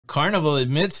Carnival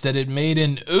admits that it made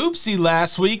an oopsie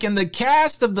last week, and the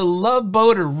cast of the Love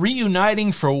Boat are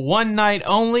reuniting for one night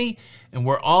only, and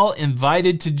we're all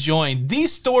invited to join.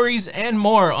 These stories and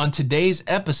more on today's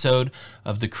episode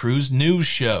of the Cruise News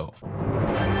Show.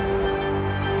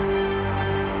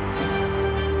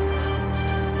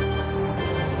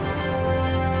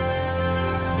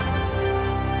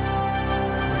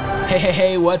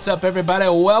 Hey, what's up everybody?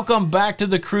 Welcome back to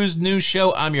the Cruise News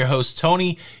Show. I'm your host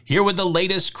Tony, here with the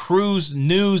latest cruise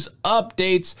news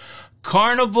updates.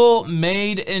 Carnival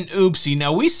made an oopsie.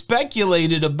 Now, we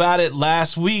speculated about it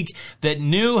last week that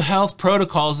new health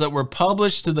protocols that were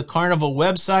published to the Carnival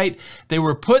website, they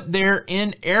were put there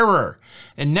in error.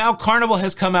 And now Carnival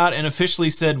has come out and officially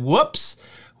said, whoops,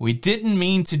 we didn't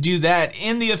mean to do that.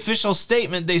 In the official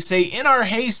statement, they say, in our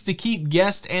haste to keep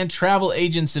guests and travel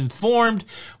agents informed,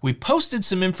 we posted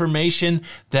some information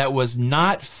that was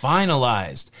not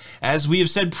finalized. As we have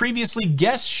said previously,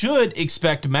 guests should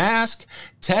expect masks,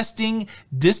 testing,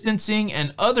 distancing,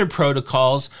 and other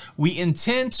protocols. We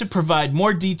intend to provide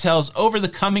more details over the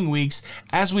coming weeks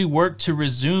as we work to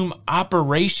resume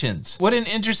operations. What an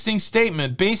interesting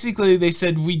statement. Basically, they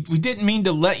said we didn't mean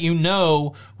to let you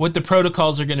know what the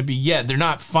protocols are going to be yet. They're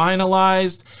not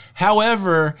finalized.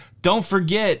 However, don't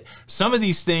forget, some of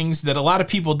these things that a lot of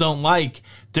people don't like,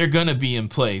 they're going to be in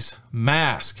place.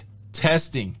 Mask,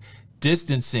 testing,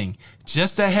 distancing.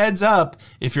 Just a heads up,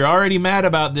 if you're already mad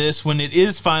about this, when it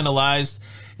is finalized,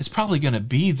 it's probably going to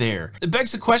be there. It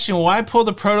begs the question, why pull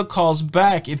the protocols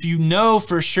back? If you know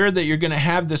for sure that you're going to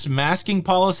have this masking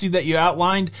policy that you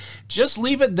outlined, just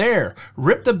leave it there.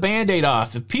 Rip the Band-Aid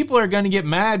off. If people are going to get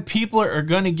mad, people are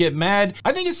going to get mad.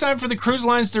 I think it's time for the cruise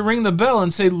lines to ring the bell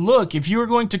and say, look, if you are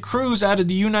going to cruise out of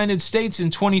the United States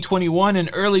in 2021 and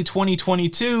early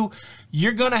 2022,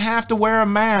 you're gonna have to wear a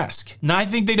mask. Now, I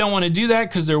think they don't want to do that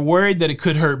because they're worried that it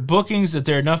could hurt bookings, that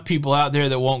there are enough people out there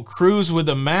that won't cruise with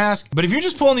a mask. But if you're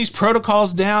just pulling these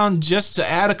protocols down just to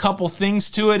add a couple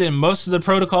things to it, and most of the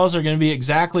protocols are gonna be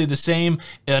exactly the same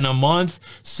in a month,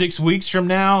 6 weeks from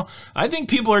now, I think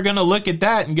people are gonna look at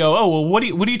that and go, oh, well, what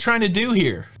are you trying to do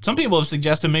here? Some people have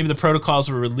suggested maybe the protocols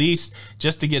were released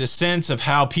just to get a sense of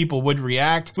how people would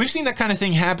react. We've seen that kind of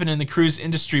thing happen in the cruise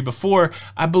industry before.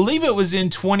 I believe it was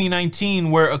in 2019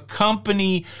 where a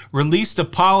company released a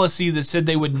policy that said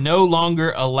they would no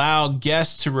longer allow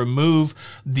guests to remove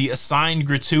the assigned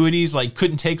gratuities, like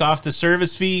couldn't take off the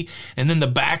service fee, and then the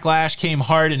backlash came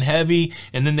hard and heavy,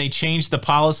 and then they changed the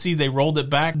policy, they rolled it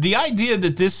back. The idea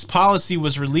that this policy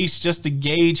was released just to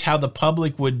gauge how the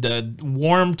public would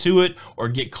warm to it or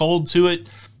get cold to it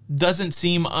doesn't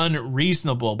seem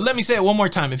unreasonable. But let me say it one more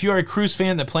time. If you are a cruise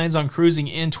fan that plans on cruising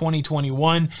in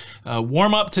 2021,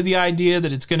 warm up to the idea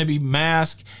that it's going to be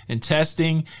mask and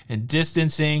testing and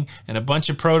distancing and a bunch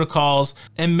of protocols,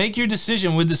 and make your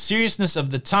decision with the seriousness of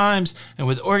the times and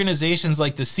with organizations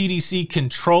like the CDC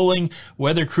controlling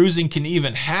whether cruising can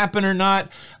even happen or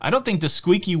not. I don't think the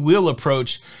squeaky wheel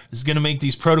approach is going to make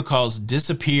these protocols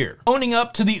disappear. Owning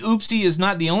up to the oopsie is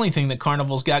not the only thing that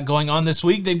Carnival's got going on this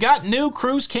week. They've got new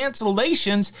cruise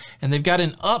cancellations, and they've got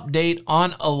an update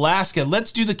on Alaska.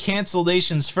 Let's do the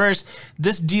cancellations first.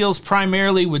 This deals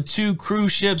primarily with 2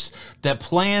 cruise ships that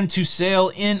plan to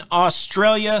sail in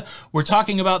Australia. We're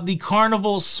talking about the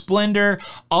Carnival Splendor.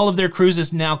 All of their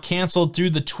cruises now canceled through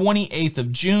the 28th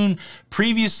of June.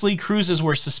 Previously, cruises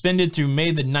were suspended through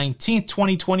May the 19th,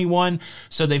 2021,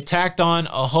 so they've tacked on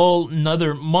a whole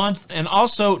nother month. And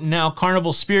also now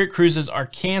Carnival Spirit cruises are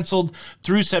canceled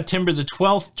through September the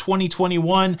 12th,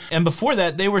 2021. And before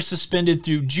that, they were suspended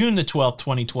through June the 12th,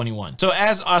 2021. So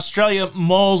as Australia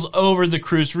mulls over the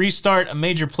cruise restart, a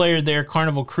major player there,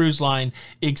 Carnival Cruise Line,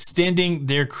 extending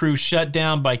their cruise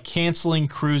shutdown by canceling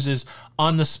cruises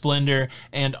on the Splendor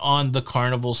and on the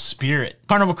Carnival Spirit.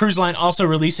 Carnival Cruise Line also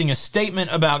releasing a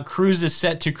statement about cruises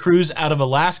set to cruise out of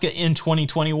Alaska in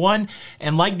 2021.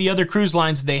 And like the other cruise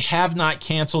lines, they have not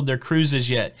canceled their cruises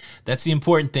yet. That's the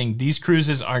important thing. These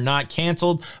cruises are not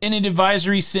canceled. In an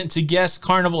advisory sent to guests,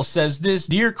 Carnival says this: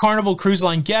 Dear Carnival Cruise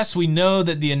Line guests, we know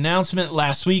that the announcement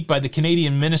last week by the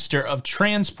Canadian Minister of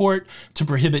Transport to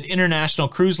prohibit international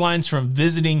cruise lines from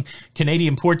visiting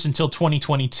Canadian ports until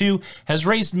 2022 has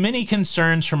raised many concerns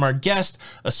from our guests,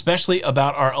 especially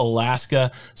about our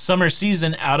Alaska summer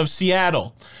season out of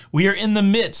Seattle. We are in the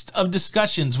midst of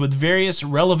discussions with various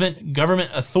relevant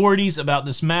government authorities about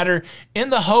this matter in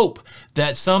the hope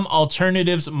that some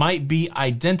alternatives might be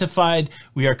identified.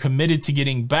 We are committed to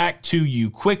getting back to you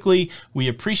quickly. We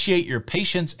appreciate your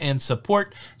patience and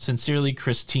support. Sincerely,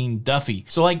 Christine Duffy.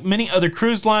 So like many other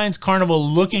cruise lines, Carnival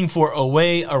looking for a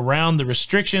way around the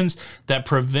restrictions that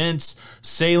prevents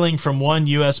sailing from one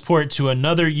U.S. port to to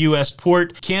another U.S.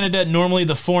 port. Canada, normally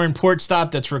the foreign port stop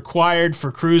that's required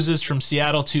for cruises from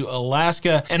Seattle to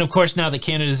Alaska. And of course, now that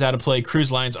Canada's out of play,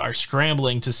 cruise lines are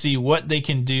scrambling to see what they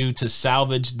can do to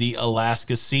salvage the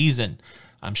Alaska season.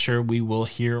 I'm sure we will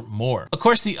hear more. Of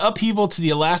course, the upheaval to the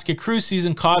Alaska cruise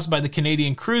season caused by the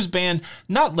Canadian cruise ban,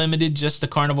 not limited just to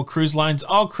Carnival Cruise Lines,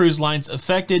 all cruise lines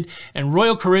affected, and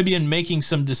Royal Caribbean making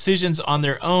some decisions on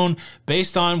their own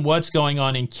based on what's going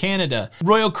on in Canada.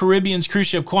 Royal Caribbean's cruise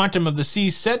ship Quantum of the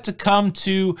Seas set to come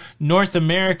to North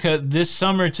America this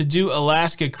summer to do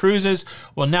Alaska cruises.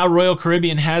 Well, now Royal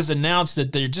Caribbean has announced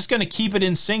that they're just going to keep it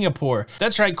in Singapore.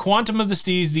 That's right, Quantum of the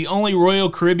Seas, the only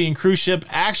Royal Caribbean cruise ship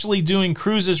actually doing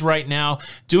cruises right now,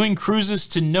 doing cruises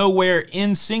to nowhere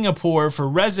in Singapore for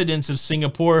residents of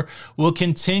Singapore, will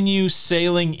continue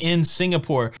sailing in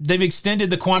Singapore. They've extended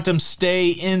the Quantum's stay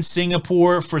in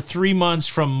Singapore for 3 months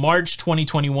from March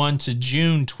 2021 to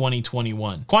June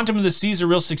 2021. Quantum of the Seas is a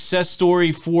real success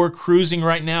story for cruising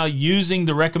right now, using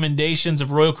the recommendations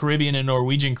of Royal Caribbean and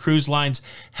Norwegian Cruise Line's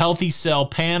Healthy Sail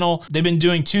panel. They've been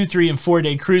doing 2, 3, and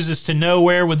 4-day cruises to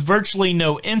nowhere with virtually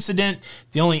no incident.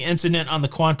 The only incident on the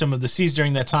Quantum of the Seas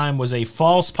during that time was a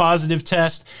false positive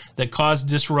test that caused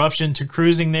disruption to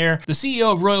cruising there. The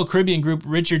CEO of Royal Caribbean Group,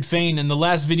 Richard Fain, in the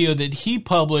last video that he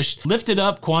published, lifted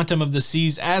up Quantum of the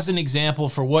Seas as an example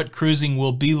for what cruising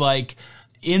will be like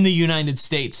in the United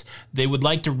States. They would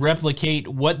like to replicate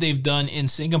what they've done in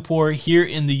Singapore here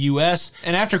in the US.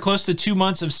 And after close to 2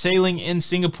 months of sailing in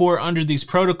Singapore under these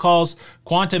protocols,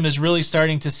 Quantum is really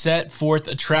starting to set forth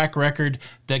a track record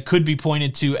that could be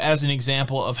pointed to as an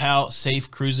example of how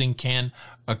safe cruising can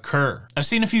occur. I've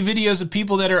seen a few videos of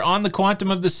people that are on the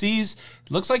Quantum of the Seas.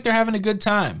 It looks like they're having a good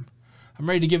time. I'm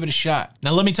ready to give it a shot.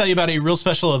 Now, let me tell you about a real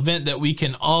special event that we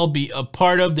can all be a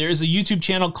part of. There is a YouTube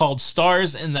channel called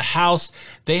Stars in the House.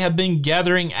 They have been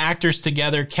gathering actors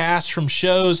together, cast from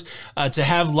shows, to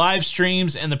have live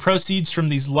streams, and the proceeds from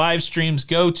these live streams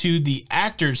go to the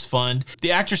Actors Fund.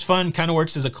 The Actors Fund kind of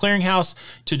works as a clearinghouse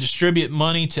to distribute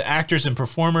money to actors and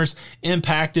performers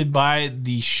impacted by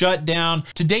the shutdown.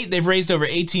 To date, they've raised over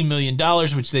 $18 million,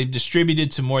 which they've distributed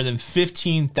to more than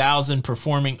 15,000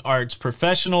 performing arts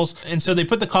professionals. And so they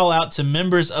put the call out to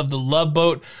members of the Love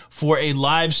Boat for a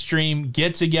live stream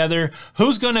get together.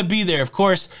 Who's going to be there? Of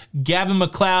course, Gavin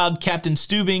McLeod, Captain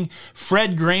Stubing,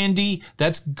 Fred Grandy,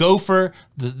 that's Gopher,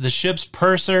 the ship's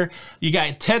purser. You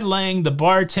got Ted Lang, the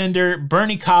bartender,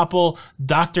 Bernie Koppel,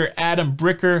 Dr. Adam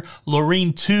Bricker,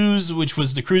 Laureen Tews, which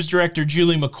was the cruise director,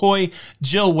 Julie McCoy,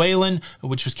 Jill Whalen,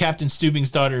 which was Captain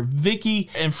Stubing's daughter, Vicky,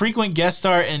 and frequent guest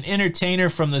star and entertainer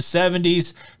from the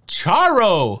 70s,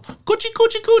 Charo. Coochie,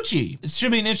 coochie, coochie. It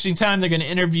should be an interesting time. They're going to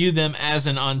interview them as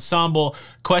an ensemble.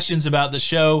 Questions about the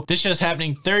show. This show's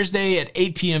happening Thursday at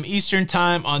 8 p.m. Eastern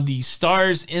time on the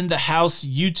Stars in the House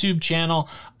YouTube channel.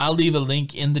 I'll leave a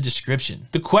link in the description.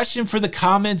 The question for the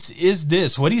comments is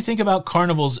this: what do you think about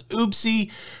Carnival's oopsie?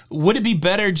 Would it be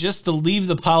better just to leave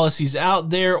the policies out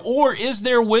there, or is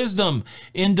there wisdom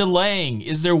in delaying?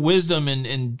 Is there wisdom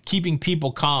in keeping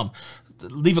people calm?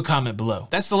 Leave a comment below.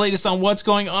 That's the latest on what's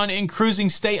going on in cruising.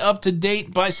 Stay up to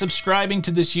date by subscribing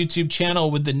to this YouTube channel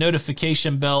with the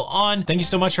notification bell on. Thank you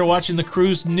so much for watching the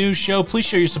Cruise News Show. Please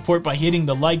show your support by hitting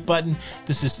the like button.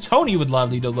 This is Tony with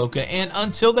Lido Loca, and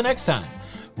until the next time,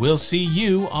 we'll see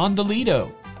you on the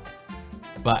Lido.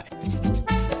 Bye.